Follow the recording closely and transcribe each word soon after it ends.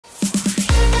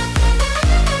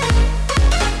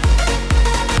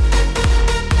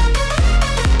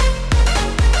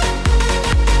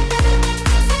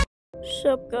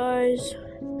guys?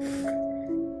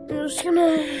 I'm just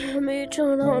gonna be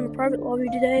chilling out in the private lobby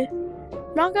today.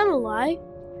 Not gonna lie,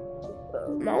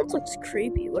 Mount looks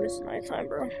creepy when it's nighttime,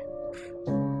 bro.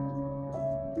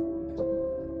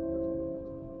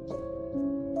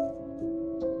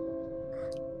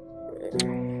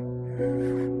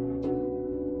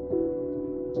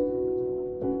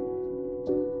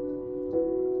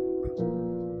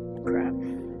 Crap.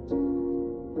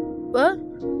 What?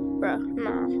 Bruh,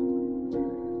 nah.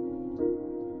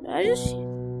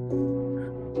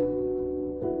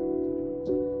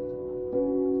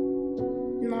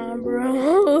 Nah, bro.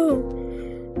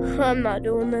 I'm not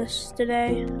doing this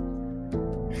today.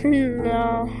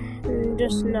 No.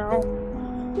 Just no.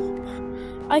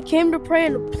 I came to play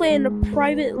in a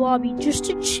private lobby just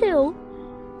to chill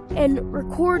and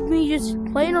record me just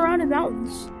playing around in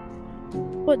mountains.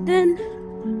 But then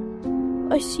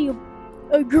I see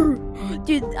a girl.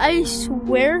 Dude, I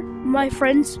swear my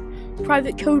friend's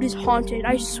private code is haunted.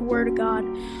 I swear to God.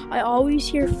 I always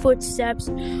hear footsteps.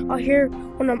 I hear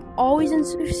when I'm always in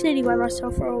the city by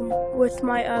myself or with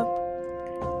my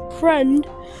friend.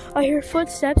 I hear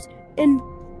footsteps and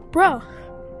bruh.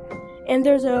 And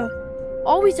there's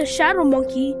always a shadow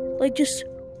monkey like just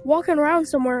walking around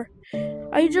somewhere.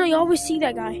 I usually always see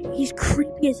that guy. He's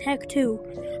creepy as heck too.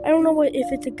 I don't know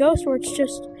if it's a ghost or it's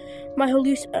just my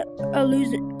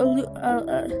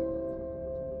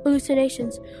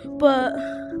hallucinations. But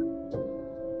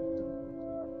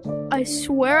I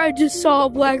swear I just saw a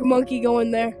black monkey going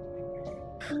there.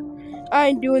 I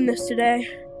ain't doing this today.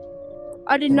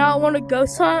 I did not want to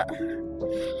ghost hunt.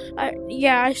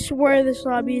 I swear this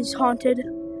lobby is haunted.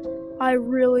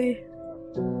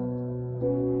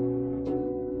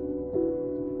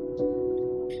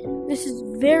 This is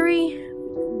very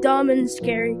dumb and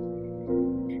scary.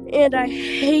 And I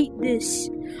hate this.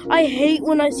 I hate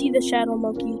when I see the shadow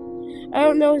monkey. I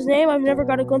don't know his name. I've never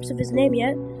got a glimpse of his name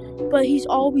yet. But he's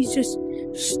always just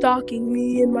stalking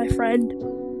me and my friend.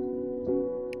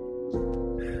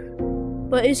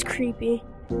 But it's creepy.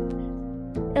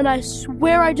 And I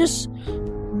swear I just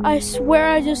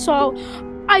saw.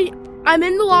 I'm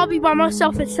in the lobby by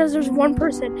myself. It says there's one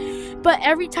person. But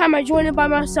every time I join it by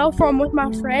myself or I'm with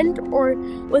my friend or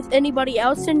with anybody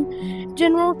else in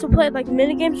general to play like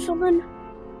minigames or something,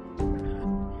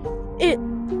 it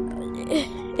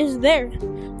is there.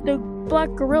 The black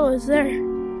gorilla is there.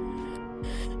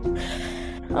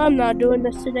 I'm not doing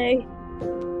this today.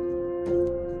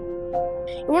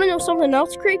 You wanna know something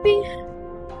else creepy?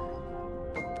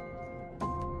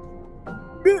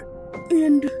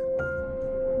 And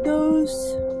those,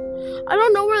 I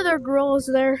don't know where their gorillas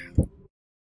there.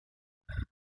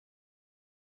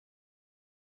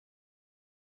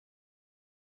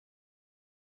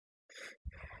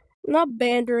 I'm not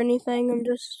banned or anything. I'm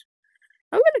gonna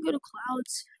go to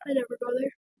Clouds. I never go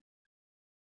there.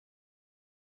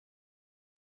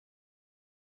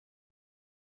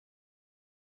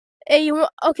 Hey,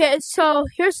 okay, so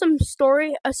here's a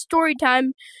story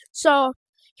time. So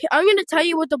I'm gonna tell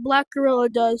you what the black gorilla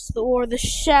does, or the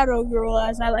shadow gorilla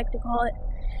as I like to call it.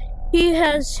 He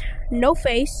has no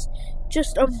face,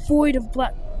 just a void of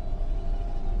blackness.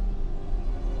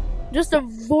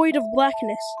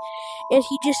 And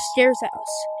he just stares at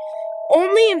us.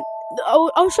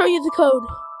 I'll show you the code.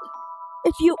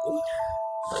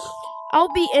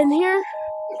 I'll be in here.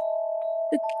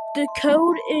 The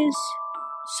code is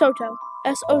SOTO.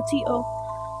 SOTO.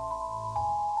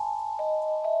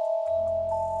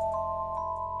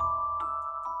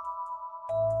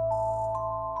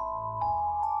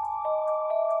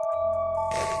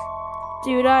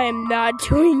 Dude, I am not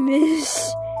doing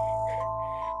this.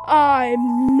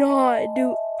 I'm not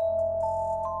doing.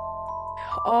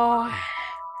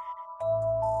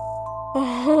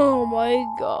 Oh my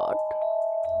God.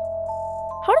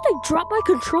 How did I drop my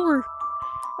controller?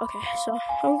 Okay, so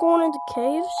I'm going into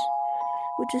caves,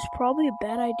 which is probably a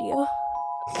bad idea.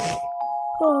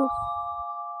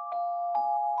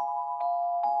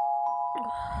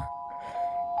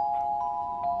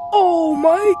 Oh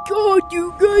my God,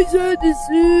 you guys had to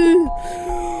see.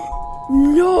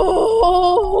 No,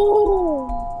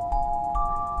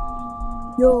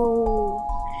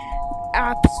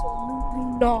 absolutely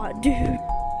not, dude.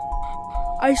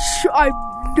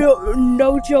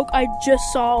 No joke. I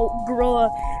just saw a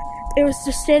gorilla. It was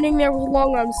just standing there with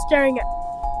long arms, staring at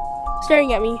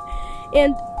me,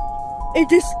 and it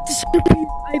just disappeared.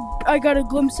 I got a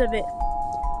glimpse of it.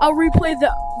 I'll replay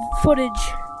the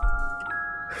footage.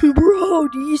 Bro,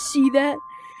 do you see that?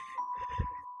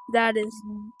 That is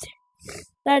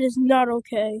not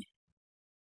okay.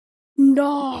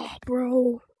 Nah,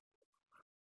 bro.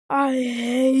 I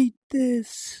hate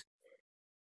this.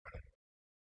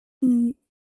 Mm.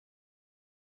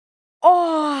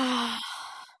 Oh,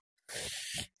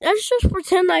 let's just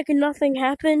pretend like nothing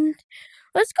happened.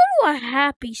 Let's go to a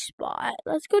happy spot.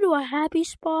 Let's go to a happy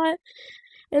spot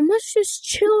and let's just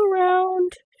chill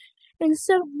around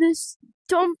instead of this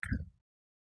dump.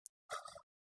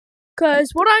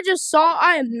 Because what I just saw,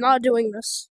 I am not doing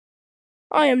this.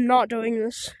 I am not doing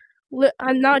this.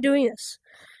 I'm not doing this.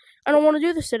 I don't want to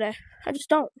do this today. I just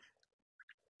don't.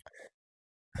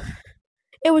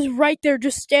 It was right there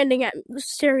just staring at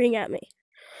me.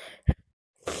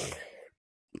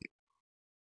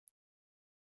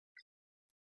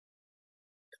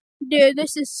 Dude,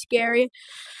 this is scary.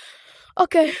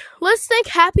 Okay, let's think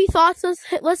happy thoughts.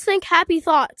 Let's think happy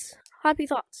thoughts. Happy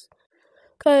thoughts.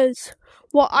 Cause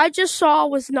what I just saw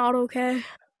was not okay.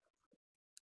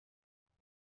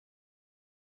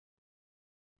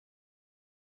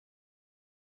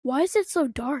 Why is it so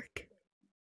dark?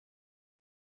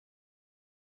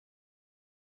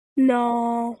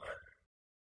 No.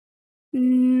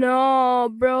 No,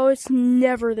 bro, it's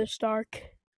never this dark.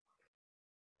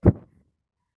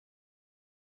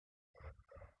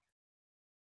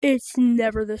 It's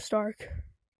never this dark.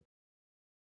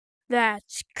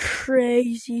 That's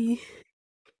crazy.